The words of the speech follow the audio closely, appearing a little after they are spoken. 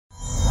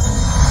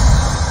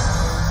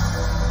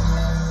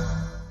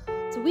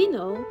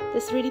The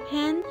 3D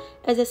pen,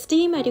 as a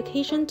STEAM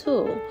education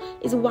tool,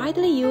 is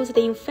widely used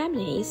in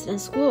families and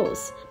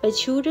schools by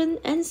children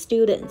and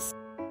students.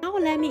 Now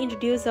let me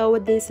introduce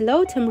this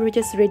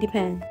low-temperature 3D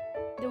pen.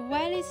 The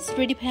wireless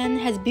 3D pen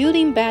has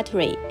built-in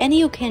battery and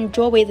you can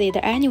draw with it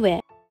anywhere.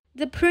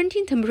 The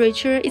printing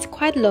temperature is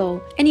quite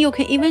low and you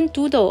can even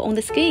doodle on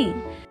the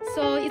skin,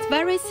 so it's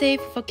very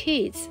safe for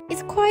kids.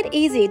 It's quite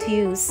easy to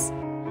use.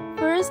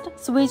 First,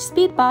 switch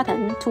speed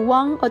button to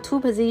 1 or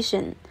 2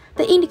 position.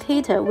 The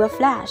indicator will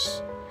flash,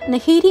 and the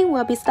heating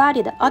will be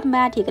started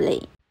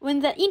automatically.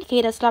 When the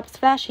indicator stops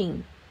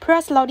flashing,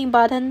 press loading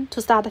button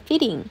to start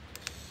feeding.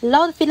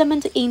 Load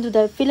filament into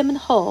the filament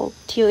hole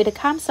till it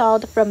comes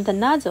out from the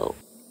nozzle.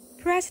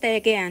 Press it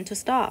again to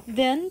stop.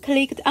 Then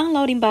click the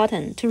unloading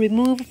button to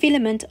remove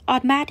filament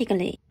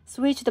automatically.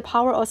 Switch the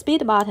power or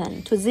speed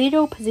button to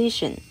 0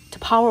 position to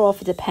power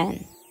off the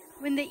pen.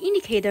 When the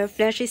indicator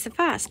flashes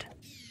fast,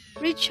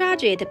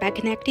 recharge it by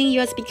connecting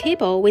USB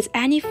cable with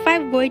any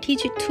 5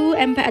 voltage 2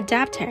 ampere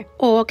adapter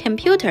or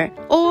computer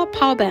or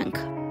power bank.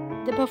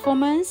 The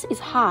performance is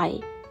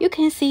high. You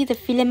can see the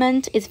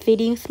filament is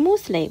feeding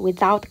smoothly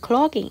without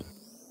clogging.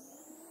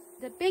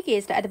 The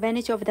biggest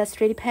advantage of the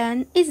 3D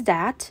pen is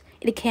that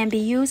it can be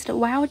used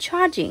while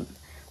charging,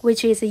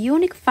 which is a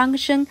unique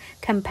function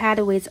compared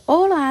with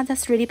all other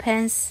 3D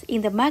pens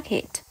in the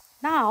market.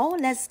 Now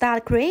let's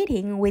start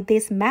creating with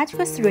this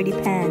magical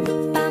 3D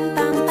pen.